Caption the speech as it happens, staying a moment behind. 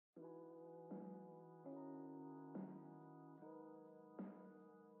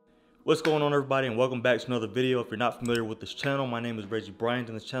What's going on, everybody, and welcome back to another video. If you're not familiar with this channel, my name is Reggie Bryant,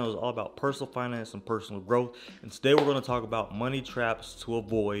 and this channel is all about personal finance and personal growth. And today we're going to talk about money traps to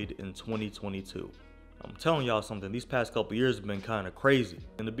avoid in 2022. I'm telling y'all something, these past couple years have been kind of crazy.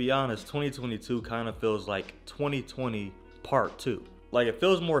 And to be honest, 2022 kind of feels like 2020 part 2. Like, it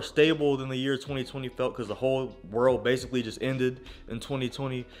feels more stable than the year 2020 felt because the whole world basically just ended in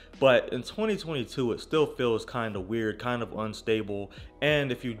 2020. But in 2022, it still feels kind of weird, kind of unstable.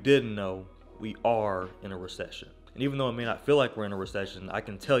 And if you didn't know, we are in a recession. And even though it may not feel like we're in a recession, I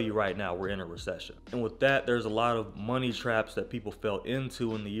can tell you right now we're in a recession. And with that, there's a lot of money traps that people fell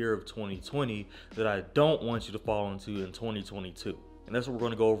into in the year of 2020 that I don't want you to fall into in 2022. And that's what we're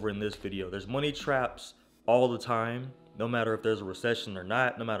going to go over in this video. There's money traps all the time, no matter if there's a recession or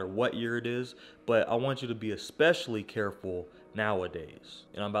not, no matter what year it is, but I want you to be especially careful nowadays.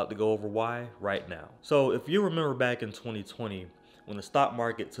 And I'm about to go over why right now. So if you remember back in 2020, when the stock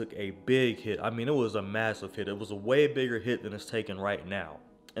market took a big hit, I mean, it was a massive hit. It was a way bigger hit than it's taken right now.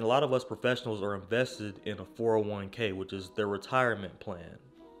 And a lot of us professionals are invested in a 401k, which is their retirement plan.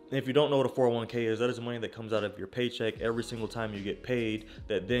 And if you don't know what a 401k is, that is money that comes out of your paycheck every single time you get paid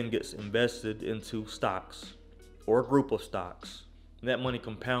that then gets invested into stocks or a group of stocks. And that money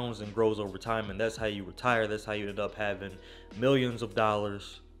compounds and grows over time, and that's how you retire. That's how you end up having millions of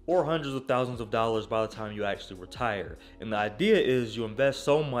dollars or hundreds of thousands of dollars by the time you actually retire. And the idea is you invest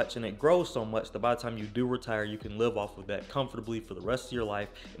so much and it grows so much that by the time you do retire, you can live off of that comfortably for the rest of your life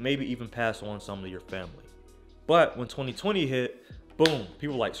and maybe even pass on some to your family. But when 2020 hit, boom,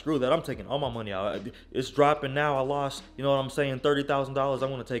 people were like, screw that, I'm taking all my money out. It's dropping now. I lost, you know what I'm saying, $30,000. I'm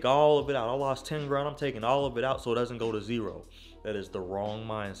going to take all of it out. I lost 10 grand. I'm taking all of it out so it doesn't go to zero. That is the wrong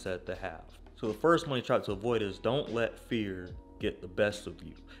mindset to have. So the first money trap to avoid is don't let fear get the best of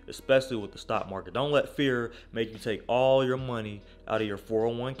you, especially with the stock market. Don't let fear make you take all your money out of your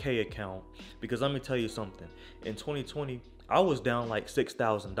 401k account, because let me tell you something. In 2020, I was down like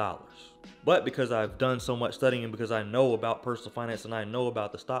 $6,000. But because I've done so much studying and because I know about personal finance and I know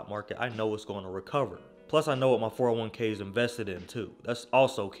about the stock market, I know it's going to recover. Plus, I know what my 401k is invested in too. That's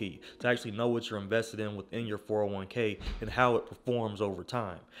also key, to actually know what you're invested in within your 401k and how it performs over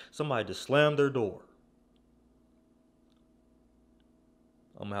time. Somebody just slammed their door.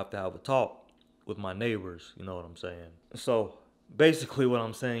 I'm gonna have a talk with my neighbors, you know what I'm saying? So basically what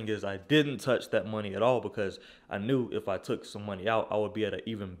I'm saying is I didn't touch that money at all because I knew if I took some money out, I would be at an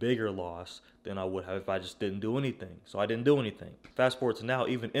even bigger loss than I would have if I just didn't do anything. So I didn't do anything. Fast forward to now,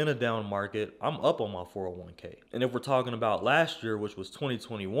 even in a down market, I'm up on my 401k. And if we're talking about last year, which was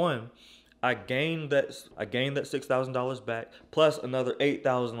 2021, I gained that $6,000 back plus another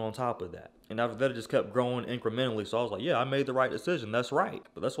 $8,000 on top of that. And after that, it just kept growing incrementally. So I was like, yeah, I made the right decision. That's right.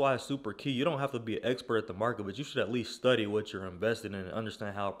 But that's why it's super key. You don't have to be an expert at the market, but you should at least study what you're invested in and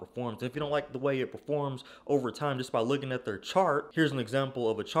understand how it performs. And if you don't like the way it performs over time just by looking at their chart, here's an example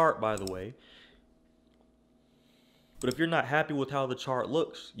of a chart, by the way. But if you're not happy with how the chart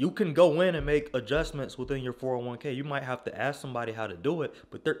looks, you can go in and make adjustments within your 401k. You might have to ask somebody how to do it,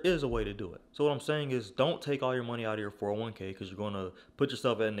 but there is a way to do it. So what I'm saying is don't take all your money out of your 401k because you're going to put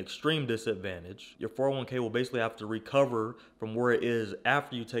yourself at an extreme disadvantage. Your 401k will basically have to recover from where it is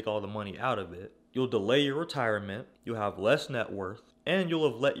after you take all the money out of it. You'll delay your retirement, you'll have less net worth, and you'll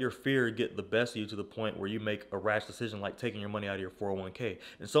have let your fear get the best of you to the point where you make a rash decision like taking your money out of your 401k.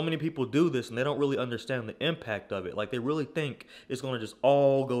 And so many people do this and they don't really understand the impact of it. Like, they really think it's going to just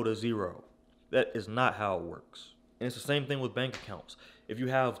all go to zero. That is not how it works. And it's the same thing with bank accounts. If you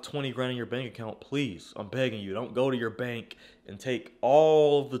have 20 grand in your bank account, please, I'm begging you, don't go to your bank and take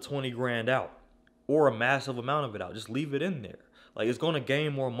all of the 20 grand out or a massive amount of it out. Just leave it in there. Like, it's going to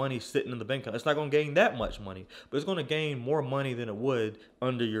gain more money sitting in the bank account. It's not going to gain that much money, but it's going to gain more money than it would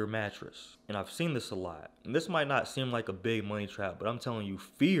under your mattress. And I've seen this a lot. And this might not seem like a big money trap, but I'm telling you,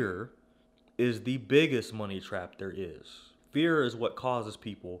 fear is the biggest money trap there is. Fear is what causes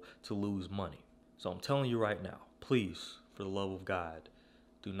people to lose money. So I'm telling you right now, please, for the love of God,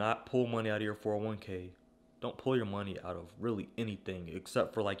 do not pull money out of your 401k. Don't pull your money out of really anything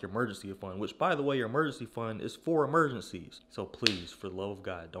except for like your emergency fund, which, by the way, your emergency fund is for emergencies. So please, for the love of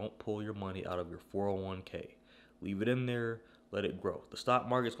God, don't pull your money out of your 401k. Leave it in there, let it grow. The stock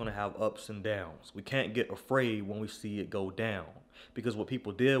market's going to have ups and downs. We can't get afraid when we see it go down, because what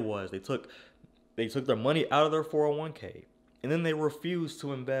people did was they took their money out of their 401k. And then they refuse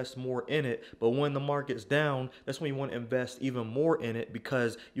to invest more in it. But when the market's down, that's when you want to invest even more in it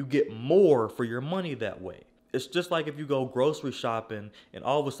because you get more for your money that way. It's just like if you go grocery shopping and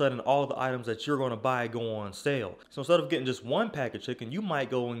all of a sudden all the items that you're going to buy go on sale. So instead of getting just one pack of chicken, you might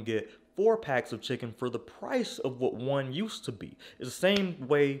go and get 4 packs of chicken for the price of what one used to be. It's the same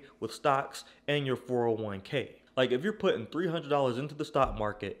way with stocks and your 401k. Like if you're putting $300 into the stock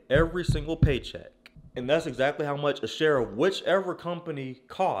market every single paycheck, and that's exactly how much a share of whichever company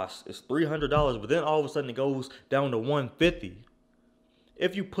costs is $300, but then all of a sudden it goes down to $150.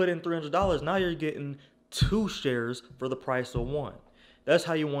 If you put in $300, now you're getting 2 shares for the price of 1. That's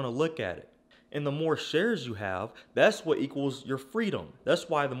how you want to look at it. And the more shares you have, that's what equals your freedom. That's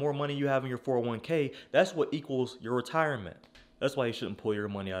why the more money you have in your 401k, that's what equals your retirement. That's why you shouldn't pull your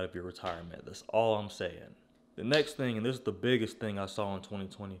money out of your retirement. That's all I'm saying. The next thing, and this is the biggest thing I saw in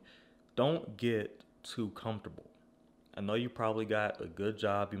 2020, don't get too comfortable. I know you probably got a good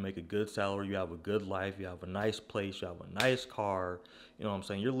job, you make a good salary, you have a good life, you have a nice place, you have a nice car, you know what I'm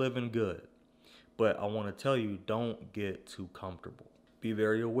saying? You're living good. But I want to tell you, don't get too comfortable. Be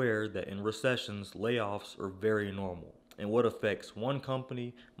very aware that in recessions, layoffs are very normal. And what affects one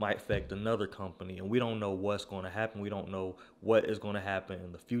company might affect another company. And we don't know what's going to happen. We don't know what is going to happen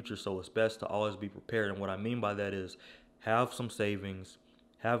in the future. So it's best to always be prepared. And what I mean by that is have some savings,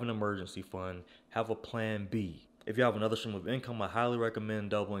 have an emergency fund, have a plan B. If you have another stream of income, I highly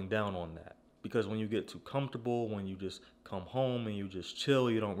recommend doubling down on that. Because when you get too comfortable, when you just come home and you just chill,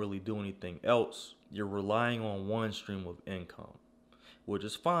 you don't really do anything else, you're relying on one stream of income. Which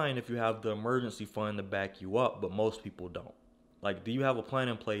is fine if you have the emergency fund to back you up, but most people don't. Like, do you have a plan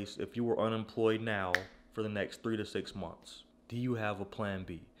in place if you were unemployed now for the next 3 to 6 months? Do you have a plan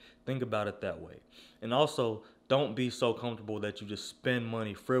B? Think about it that way. And also, don't be so comfortable that you just spend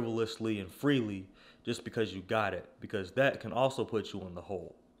money frivolously and freely just because you got it, because that can also put you in the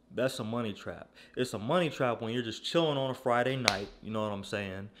hole. That's a money trap. It's a money trap when you're just chilling on a Friday night, you know what I'm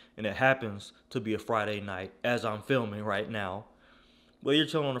saying? And it happens to be a Friday night as I'm filming right now. Well, you're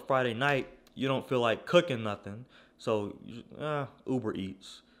chilling on a Friday night, you don't feel like cooking nothing, so Uber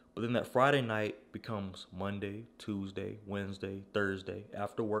Eats. But then that Friday night becomes Monday, Tuesday, Wednesday, Thursday,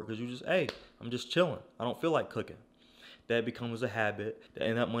 after work, because you just, hey, I'm just chilling. I don't feel like cooking. That becomes a habit,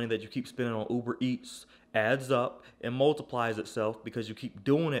 and that money that you keep spending on Uber Eats adds up and multiplies itself because you keep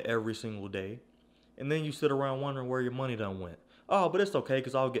doing it every single day. And then you sit around wondering where your money done went. Oh, but it's okay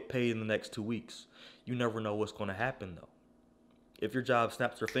because I'll get paid in the next 2 weeks. You never know what's going to happen, though. If your job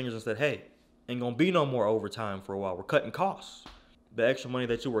snaps their fingers and said, hey, ain't gonna be no more overtime for a while, we're cutting costs. The extra money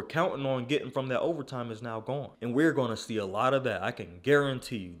that you were counting on getting from that overtime is now gone. And we're gonna see a lot of that. I can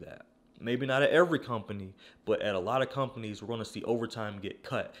guarantee you that. Maybe not at every company, but at a lot of companies, we're gonna see overtime get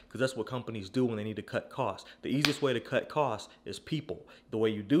cut because that's what companies do when they need to cut costs. The easiest way to cut costs is people. The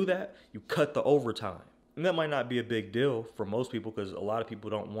way you do that, you cut the overtime. And that might not be a big deal for most people because a lot of people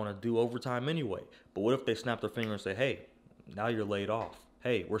don't wanna do overtime anyway. But what if they snap their finger and say, hey, now you're laid off.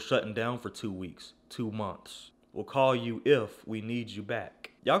 Hey, we're shutting down for 2 weeks, 2 months. We'll call you if we need you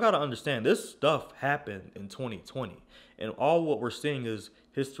back. Y'all gotta understand, this stuff happened in 2020. And all what we're seeing is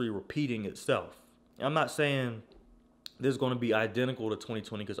history repeating itself. I'm not saying this is gonna be identical to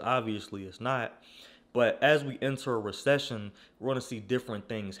 2020 because obviously it's not. But as we enter a recession, we're gonna see different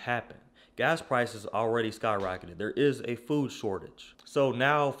things happen. Gas prices already skyrocketed. There is a food shortage. So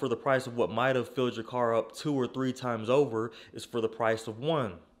now for the price of what might have filled your car up 2 or 3 times over is for the price of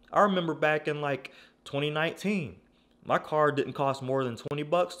 1. I remember back in like 2019, my car didn't cost more than 20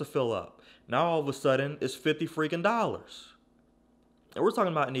 bucks to fill up. Now all of a sudden it's 50 freaking dollars. And we're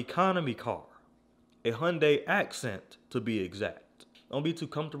talking about an economy car, a Hyundai Accent to be exact. Don't be too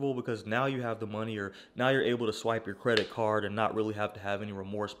comfortable because now you have the money or now you're able to swipe your credit card and not really have to have any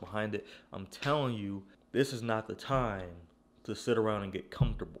remorse behind it. I'm telling you, this is not the time to sit around and get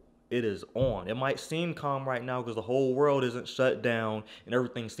comfortable. It is on. It might seem calm right now because the whole world isn't shut down and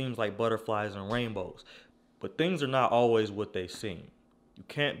everything seems like butterflies and rainbows. But things are not always what they seem. You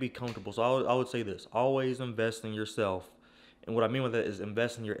can't be comfortable. So I would say this, always invest in yourself. And what I mean by that is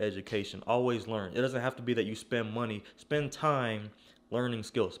invest in your education. Always learn. It doesn't have to be that you spend money. Spend time learning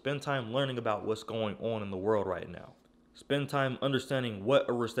skills. Spend time learning about what's going on in the world right now. Spend time understanding what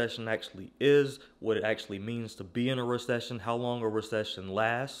a recession actually is, what it actually means to be in a recession, how long a recession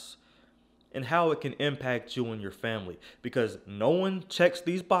lasts, and how it can impact you and your family. Because no one checks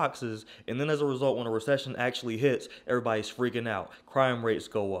these boxes, and then as a result, when a recession actually hits, everybody's freaking out. Crime rates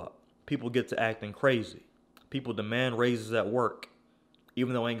go up. People get to acting crazy. People demand raises at work,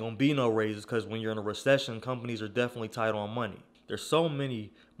 even though ain't gonna be no raises because when you're in a recession, companies are definitely tight on money. There's so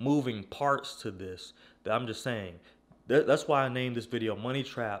many moving parts to this that I'm just saying. That's why I named this video Money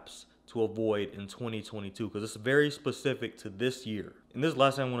Traps to Avoid in 2022, because it's very specific to this year. And this is the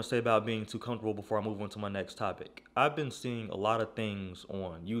last thing I want to say about being too comfortable before I move on to my next topic. I've been seeing a lot of things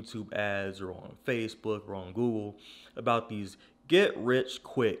on YouTube ads or on Facebook or on Google about these get rich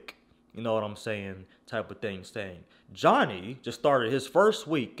quick you know what I'm saying, type of thing, saying, Johnny just started his first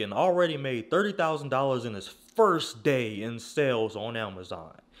week and already made $30,000 in his first day in sales on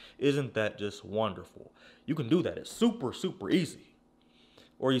Amazon. Isn't that just wonderful? You can do that. It's super, super easy.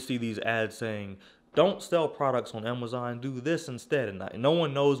 Or you see these ads saying, don't sell products on Amazon, do this instead. And no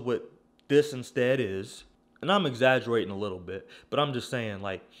one knows what this instead is. And I'm exaggerating a little bit, but I'm just saying,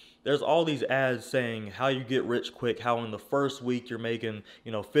 like, there's all these ads saying how you get rich quick, how in the first week you're making,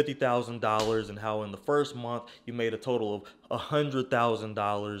 $50,000, and how in the first month you made a total of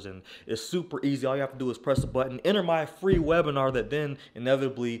 $100,000, and it's super easy. All you have to do is press a button, enter my free webinar that then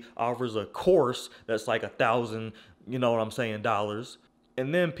inevitably offers a course that's like $1,000, dollars.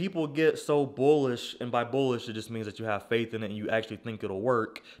 And then people get so bullish, and by bullish it just means that you have faith in it and you actually think it'll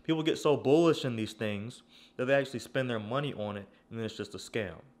work. People get so bullish in these things that they actually spend their money on it, and then it's just a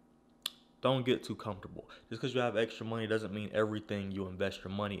scam. Don't get too comfortable. Just because you have extra money doesn't mean everything you invest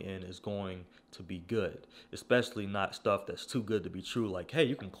your money in is going to be good. Especially not stuff that's too good to be true. Like, hey,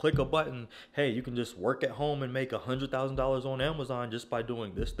 you can click a button. Hey, you can just work at home and make $100,000 on Amazon just by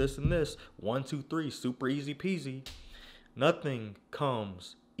doing this, this, and this. 1, 2, 3, super easy peasy. Nothing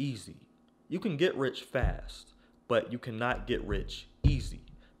comes easy. You can get rich fast, but you cannot get rich easy.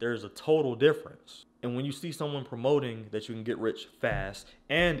 There's a total difference. And when you see someone promoting that you can get rich fast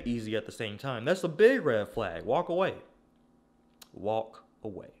and easy at the same time, that's a big red flag. Walk away. Walk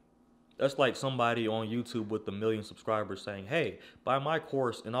away. That's like somebody on YouTube with 1 million subscribers saying, hey, buy my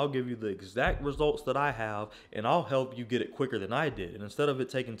course and I'll give you the exact results that I have and I'll help you get it quicker than I did. And instead of it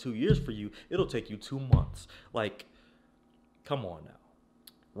taking 2 years for you, it'll take you 2 months. Like, come on now.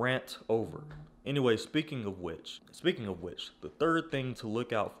 Rant over. Anyway, speaking of which, the third thing to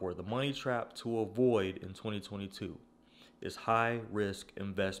look out for, the money trap to avoid in 2022, is high risk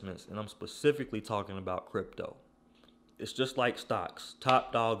investments. And I'm specifically talking about crypto. It's just like stocks,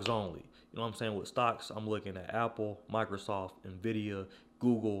 top dogs only. You know what I'm saying? With stocks, I'm looking at Apple, Microsoft, Nvidia,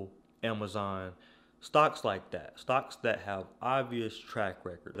 Google, Amazon, stocks like that. Stocks that have obvious track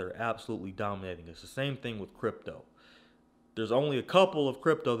record. They're absolutely dominating. It's the same thing with crypto. There's only a couple of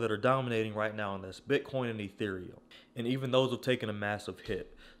crypto that are dominating right now, and that's Bitcoin and Ethereum. And even those have taken a massive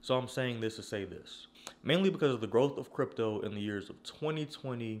hit. So I'm saying this to say this. Mainly because of the growth of crypto in the years of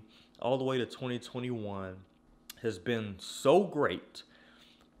 2020 all the way to 2021 has been so great.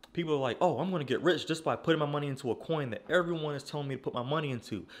 People are like, oh, I'm going to get rich just by putting my money into a coin that everyone is telling me to put my money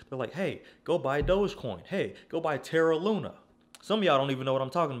into. They're like, hey, go buy Dogecoin. Hey, go buy Terra Luna. Some of y'all don't even know what I'm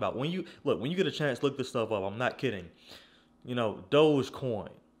talking about. When you get a chance, look this stuff up. I'm not kidding. Dogecoin,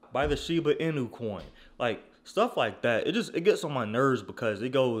 buy the Shiba Inu coin, like stuff like that. It gets on my nerves because it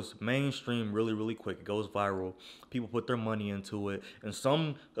goes mainstream really, really quick. It goes viral. People put their money into it, and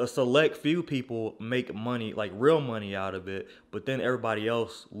a select few people make money, like real money out of it, but then everybody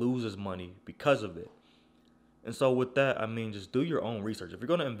else loses money because of it. And so with that, I mean, just do your own research. If you're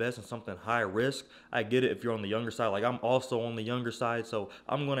going to invest in something high risk, I get it if you're on the younger side. Like I'm also on the younger side, so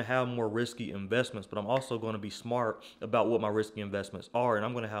I'm going to have more risky investments, but I'm also going to be smart about what my risky investments are. And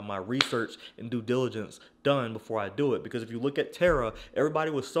I'm going to have my research and due diligence done before I do it. Because if you look at Terra, everybody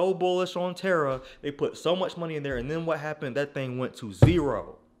was so bullish on Terra. They put so much money in there. And then what happened? That thing went to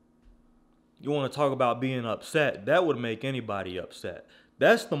zero. You want to talk about being upset? That would make anybody upset.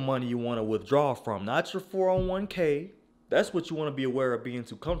 That's the money you want to withdraw from, not your 401k. That's what you want to be aware of being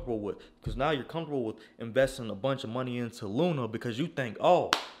too comfortable with, because now you're comfortable with investing a bunch of money into Luna because you think, oh,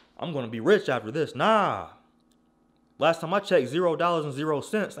 I'm going to be rich after this. Nah. Last time I checked,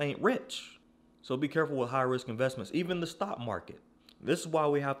 $0.00 ain't rich. So be careful with high risk investments, even the stock market. This is why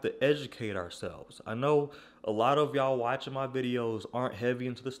we have to educate ourselves. I know a lot of y'all watching my videos aren't heavy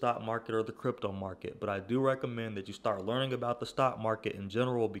into the stock market or the crypto market, but I do recommend that you start learning about the stock market in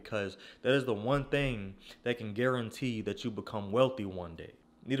general, because that is the one thing that can guarantee that you become wealthy one day.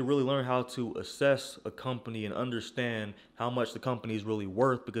 You need to really learn how to assess a company and understand how much the company is really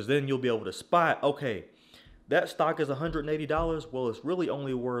worth, because then you'll be able to spot, okay, that stock is $180. Well, it's really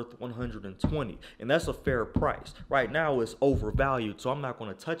only worth $120, and that's a fair price. Right now, it's overvalued, so I'm not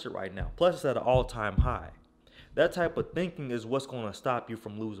going to touch it right now. Plus, it's at an all-time high. That type of thinking is what's going to stop you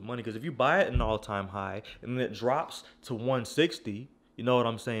from losing money, because if you buy it at an all-time high and then it drops to 160, you know what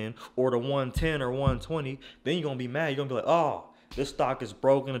I'm saying, or to 110 or 120, then you're going to be mad. You're going to be like, oh, this stock is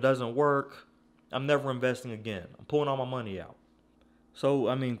broken. It doesn't work. I'm never investing again. I'm pulling all my money out. So,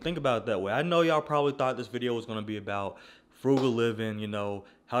 I mean, think about it that way. I know y'all probably thought this video was going to be about frugal living,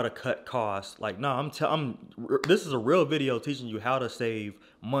 how to cut costs. Like, no, this is a real video teaching you how to save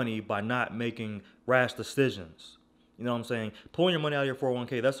money by not making rash decisions. You know what I'm saying? Pulling your money out of your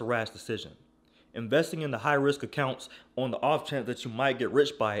 401k, that's a rash decision. Investing in the high risk accounts on the off chance that you might get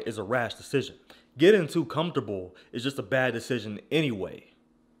rich by it is a rash decision. Getting too comfortable is just a bad decision anyway.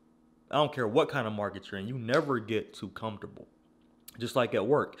 I don't care what kind of market you're in, you never get too comfortable. Just like at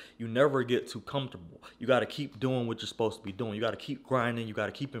work, you never get too comfortable. You got to keep doing what you're supposed to be doing. You got to keep grinding. You got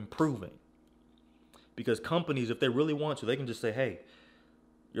to keep improving. Because companies, if they really want to, they can just say, hey,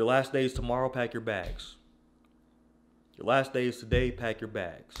 your last day is tomorrow, pack your bags. Your last day is today, pack your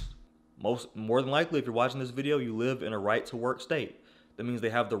bags. More than likely, if you're watching this video, you live in a right to work state. That means they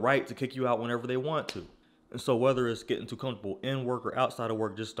have the right to kick you out whenever they want to. And so whether it's getting too comfortable in work or outside of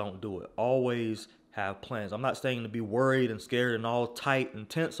work, just don't do it. Always have plans. I'm not saying to be worried and scared and all tight and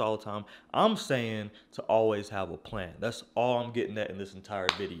tense all the time. I'm saying to always have a plan. That's all I'm getting at in this entire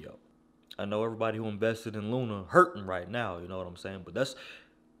video. I know everybody who invested in Luna hurting right now, you know what I'm saying? But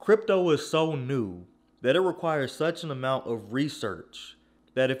crypto is so new that it requires such an amount of research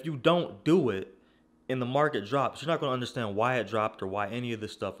that if you don't do it and the market drops, you're not going to understand why it dropped or why any of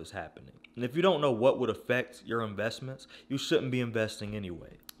this stuff is happening. And if you don't know what would affect your investments, you shouldn't be investing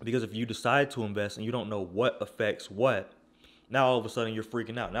anyway. Because if you decide to invest and you don't know what affects what, now all of a sudden you're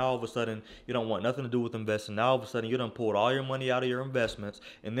freaking out. Now all of a sudden you don't want nothing to do with investing. Now all of a sudden you done pulled all your money out of your investments.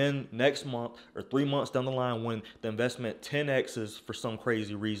 And then next month or 3 months down the line, when the investment 10x's for some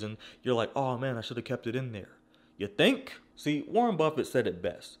crazy reason, you're like, oh man, I should have kept it in there. You think? See, Warren Buffett said it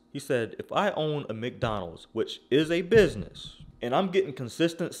best. He said, if I own a McDonald's, which is a business, and I'm getting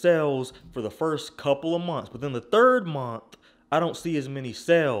consistent sales for the first couple of months, but then the third month, I don't see as many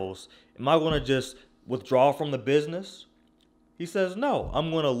sales, am I going to just withdraw from the business? He says, no,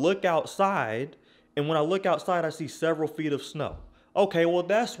 I'm going to look outside, and when I look outside, I see several feet of snow. Okay, well,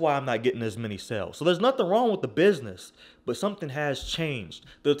 that's why I'm not getting as many sales. So there's nothing wrong with the business, but something has changed.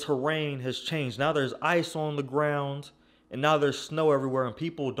 The terrain has changed. Now there's ice on the ground, and now there's snow everywhere, and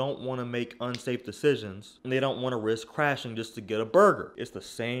people don't want to make unsafe decisions, and they don't want to risk crashing just to get a burger. It's the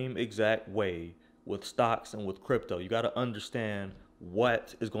same exact way with stocks and with crypto. You got to understand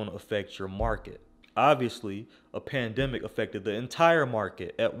what is going to affect your market. Obviously, a pandemic affected the entire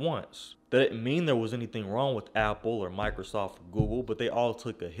market at once. That didn't mean there was anything wrong with Apple or Microsoft or Google, but they all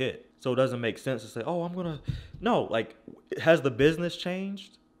took a hit. So it doesn't make sense to say, oh, no, like, has the business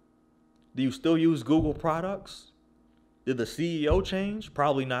changed? Do you still use Google products? Did the CEO change?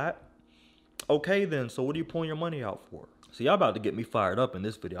 Probably not. Okay then, so what are you pulling your money out for? So y'all about to get me fired up in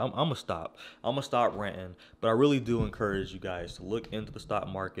this video. I'm gonna stop ranting, but I really do encourage you guys to look into the stock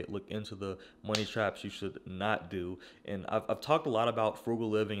market, look into the money traps you should not do. And I've talked a lot about frugal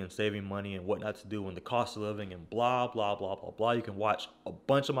living and saving money and what not to do and the cost of living and blah, blah, blah, blah, blah. You can watch a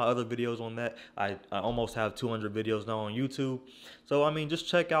bunch of my other videos on that. I almost have 200 videos now on YouTube. So, I mean, just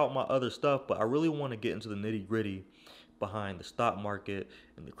check out my other stuff, but I really want to get into the nitty gritty behind the stock market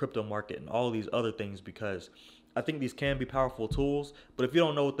and the crypto market and all these other things, because I think these can be powerful tools, but if you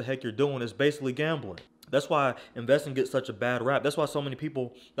don't know what the heck you're doing, it's basically gambling. That's why investing gets such a bad rap. That's why so many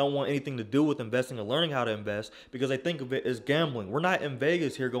people don't want anything to do with investing or learning how to invest, because they think of it as gambling. We're not in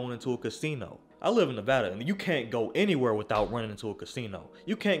Vegas here going into a casino. I live in Nevada, and you can't go anywhere without running into a casino.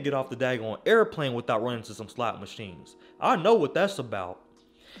 You can't get off the daggone airplane without running into some slot machines. I know what that's about.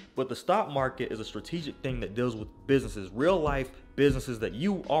 But the stock market is a strategic thing that deals with businesses, real life businesses that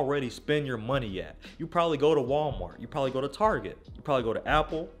you already spend your money at. You probably go to Walmart, you probably go to Target, you probably go to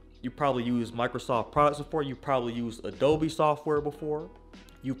Apple, you probably use Microsoft products before, you probably used Adobe software before,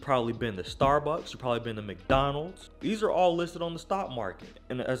 you've probably been to Starbucks, you've probably been to McDonald's. These are all listed on the stock market.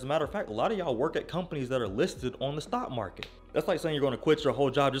 And as a matter of fact, a lot of y'all work at companies that are listed on the stock market. That's like saying you're going to quit your whole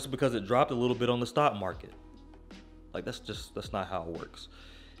job just because it dropped a little bit on the stock market. Like, that's not how it works.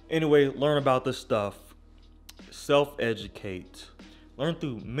 Anyway, learn about this stuff, self-educate, learn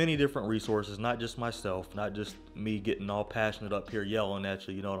through many different resources, not just myself, not just me getting all passionate up here yelling at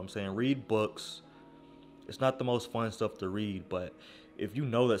you, you know what I'm saying? Read books. It's not the most fun stuff to read, but if you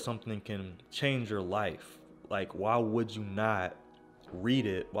know that something can change your life, like, why would you not read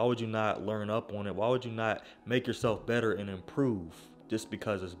it? Why would you not learn up on it? Why would you not make yourself better and improve just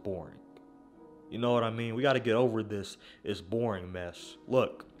because it's boring? You know what I mean? We got to get over this it's boring mess.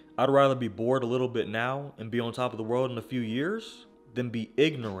 Look, I'd rather be bored a little bit now and be on top of the world in a few years than be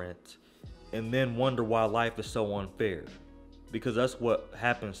ignorant and then wonder why life is so unfair. Because that's what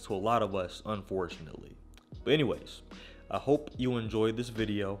happens to a lot of us, unfortunately. But anyways, I hope you enjoyed this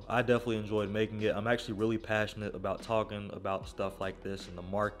video. I definitely enjoyed making it. I'm actually really passionate about talking about stuff like this in the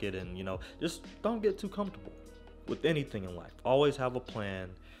market, and, you know, just don't get too comfortable with anything in life. Always have a plan.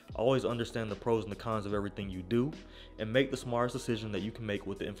 Always understand the pros and the cons of everything you do, and make the smartest decision that you can make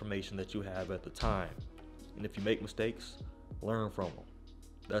with the information that you have at the time. And if you make mistakes, learn from them.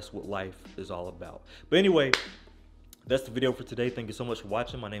 That's what life is all about. But anyway, that's the video for today. Thank you so much for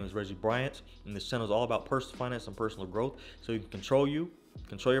watching. My name is Reggie Bryant, and this channel is all about personal finance and personal growth, so you can control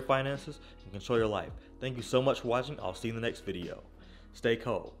your finances, and control your life. Thank you so much for watching. I'll see you in the next video. Stay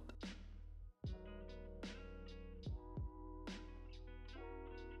cold.